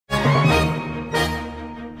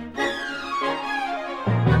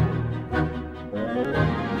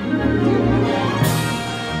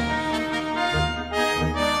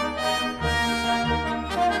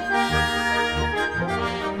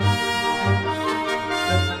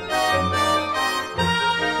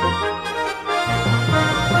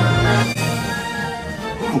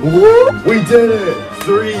We did it!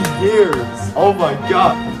 3 years! Oh my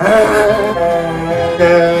god!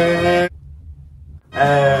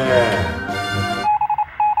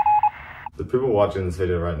 The people watching this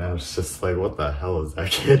video right now is just like, what the hell is that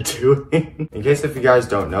kid doing? In case if you guys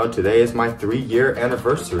don't know, today is my 3-year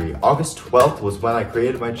anniversary. August 12th was when I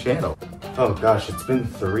created my channel. Oh gosh, it's been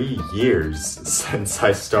 3 years since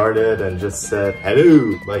I started and just said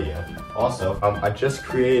hello. But yeah, also, I just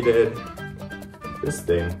created this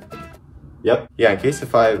thing. Yep. Yeah, in case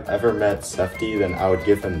if I ever met Sefty, then I would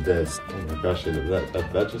give him this. Oh my gosh,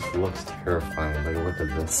 that just looks terrifying. Like, look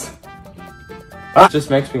at this. It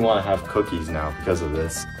just makes me want to have cookies now because of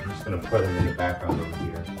this. I'm just gonna put them in the background over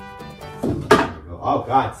here. Oh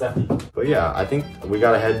god, Sefty. But yeah, I think we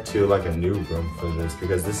gotta head to like a new room for this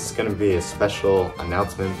because this is gonna be a special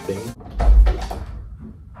announcement thing.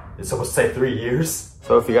 It's supposed to say 3 years.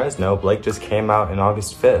 So if you guys know, Blake just came out in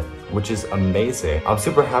August 5th, which is amazing. I'm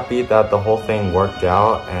super happy that the whole thing worked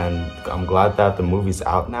out and I'm glad that the movie's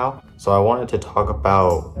out now. So I wanted to talk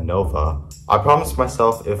about Nova. I promised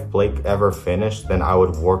myself if Blake ever finished, then I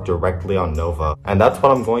would work directly on Nova. And that's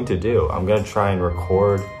what I'm going to do. I'm gonna try and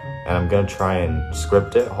record and I'm gonna try and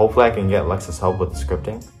script it. Hopefully I can get Lex's help with the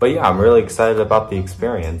scripting. But yeah, I'm really excited about the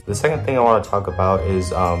experience. The second thing I want to talk about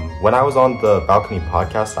is when I was on the Balcony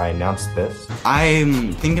podcast, I announced this.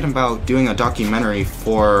 I'm thinking about doing a documentary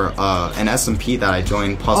for an SMP that I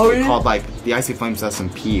joined, possibly called like the Icy Flames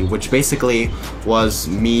SMP, which basically was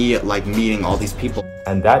me like meeting all these people.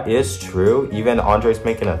 And that is true. Even Andre's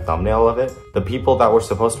making a thumbnail of it. The people that were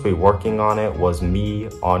supposed to be working on it was me,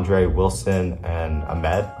 Andre, Wilson, and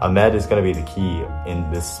Ahmed. Ahmed is going to be the key in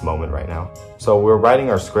this moment right now. So we're writing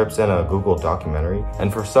our scripts in a Google documentary.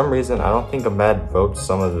 And for some reason, I don't think Ahmed wrote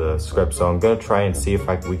some of the scripts. So I'm going to try and see if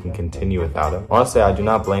we can continue without him. Honestly, I do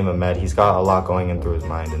not blame Ahmed. He's got a lot going in through his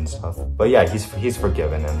mind and stuff. But yeah, he's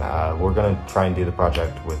forgiven. And we're going to try and do the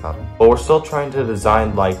project without him. But we're still trying to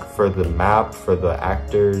design like for the map, for the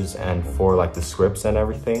actors, and for like the scripts and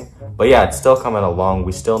everything. But yeah, it's still coming along.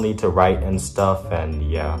 We still need to write and stuff. And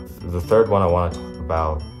yeah, the third one I want to talk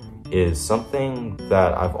about is something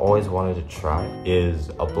that I've always wanted to try, is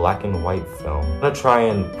a black and white film. I'm gonna try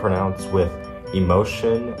and pronounce with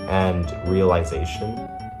emotion and realization.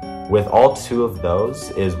 With all 2 of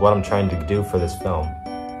those is what I'm trying to do for this film.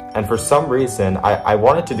 And for some reason, I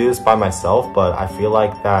wanted to do this by myself, but I feel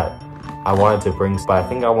like that I wanted to bring, but I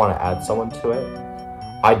think I want to add someone to it.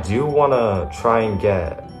 I do want to try and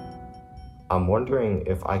I'm wondering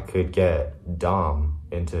if I could get Dom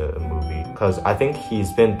into a movie, because I think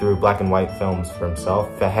he's been through black and white films for himself.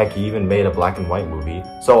 Heck, he even made a black and white movie.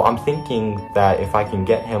 So I'm thinking that if I can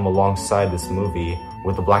get him alongside this movie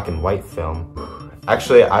with a black and white film.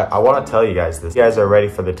 Actually, I want to tell you guys this. You guys are ready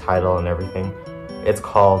for the title and everything. It's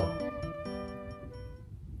called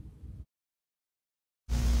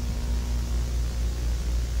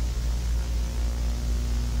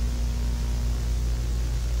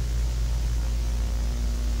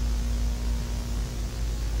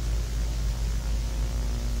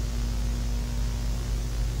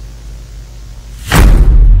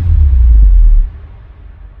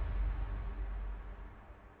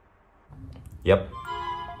Yep.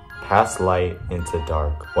 Past Light into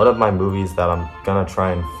Dark. One of my movies that I'm gonna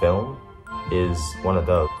try and film is one of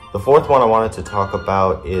those. The fourth one I wanted to talk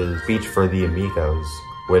about is Speech for the Amigos,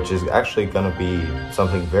 which is actually gonna be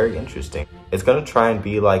something very interesting. It's gonna try and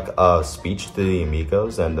be like a speech to the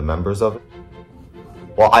Amigos and the members of it.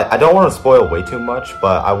 Well, I don't want to spoil way too much,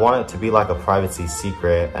 but I want it to be like a privacy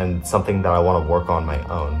secret and something that I want to work on my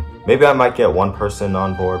own. Maybe I might get one person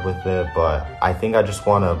on board with it, but I think I just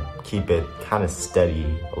want to keep it kind of steady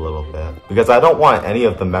a little bit. Because I don't want any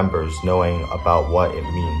of the members knowing about what it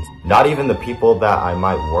means. Not even the people that I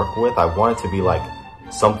might work with. I want it to be like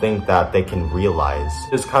something that they can realize.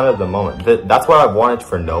 It's kind of the moment. That's what I wanted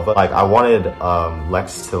for Nova. Like I wanted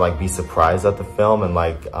Lex to like be surprised at the film and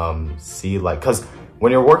like see like, cause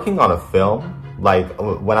when you're working on a film, like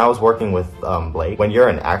when I was working with Blake, when you're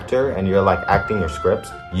an actor and you're like acting your scripts,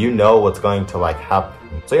 you know what's going to like happen.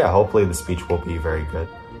 So yeah, hopefully the speech will be very good.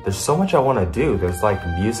 There's so much I want to do. There's like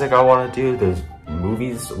music I want to do. There's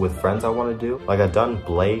movies with friends I want to do. Like I've done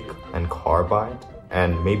Blake and Carbide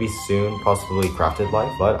and maybe soon possibly Crafted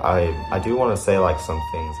Life. But I do want to say like some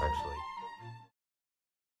things actually.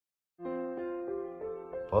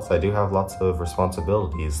 Plus, I do have lots of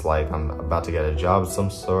responsibilities, like I'm about to get a job of some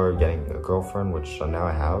sort, getting a girlfriend, which now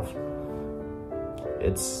I have.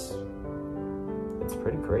 It's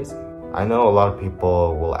pretty crazy. I know a lot of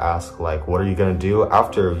people will ask, like, what are you gonna do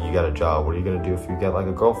after you get a job? What are you gonna do if you get like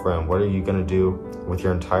a girlfriend? What are you gonna do with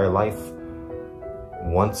your entire life?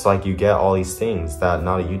 once like you get all these things that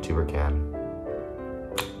not a YouTuber can.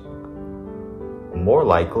 More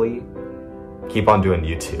likely, keep on doing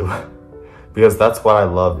YouTube. Because that's what I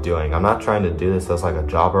love doing. I'm not trying to do this as like a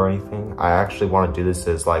job or anything. I actually want to do this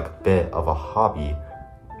as like a bit of a hobby.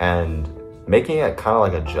 And making it kind of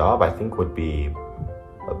like a job, I think would be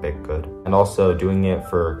a bit good. And also doing it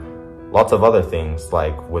for lots of other things,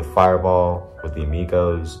 like with Fireball, with the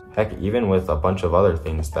Amigos, heck, even with a bunch of other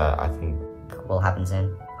things that I think will happen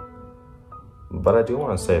soon. But I do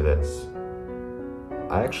want to say this.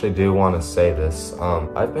 I actually do want to say this.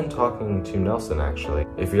 I've been talking to Nelson, actually.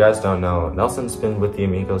 If you guys don't know, Nelson's been with the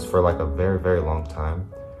Amigos for like a very, very long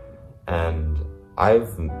time. And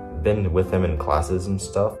I've been with him in classes and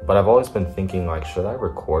stuff, but I've always been thinking like, should I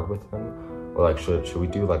record with him? Or like, should we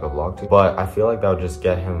do like a vlog too? But I feel like that would just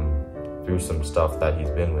get him through some stuff that he's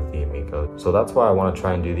been with the Amigos. So that's why I want to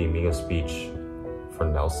try and do the Amigo speech for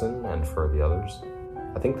Nelson and for the others.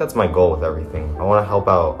 I think that's my goal with everything. I want to help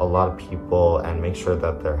out a lot of people and make sure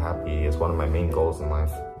that they're happy is one of my main goals in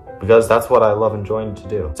life. Because that's what I love enjoying to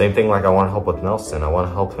do. Same thing like I want to help with Nelson. I want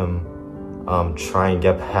to help him try and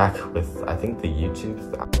get back with, I think, the YouTube.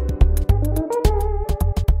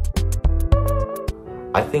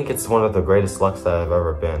 I think it's one of the greatest lucks that I've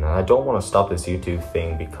ever been. And I don't want to stop this YouTube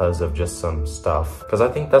thing because of just some stuff. Because I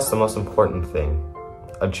think that's the most important thing.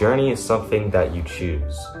 A journey is something that you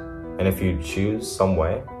choose. And if you choose some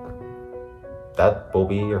way, that will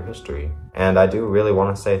be your history. And I do really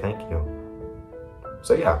want to say thank you.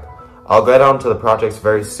 So yeah, I'll get on to the projects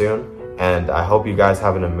very soon, and I hope you guys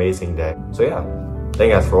have an amazing day. So yeah, thank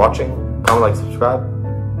you guys for watching. Comment, like, subscribe,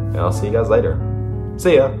 and I'll see you guys later.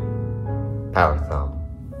 See ya. Power thumb.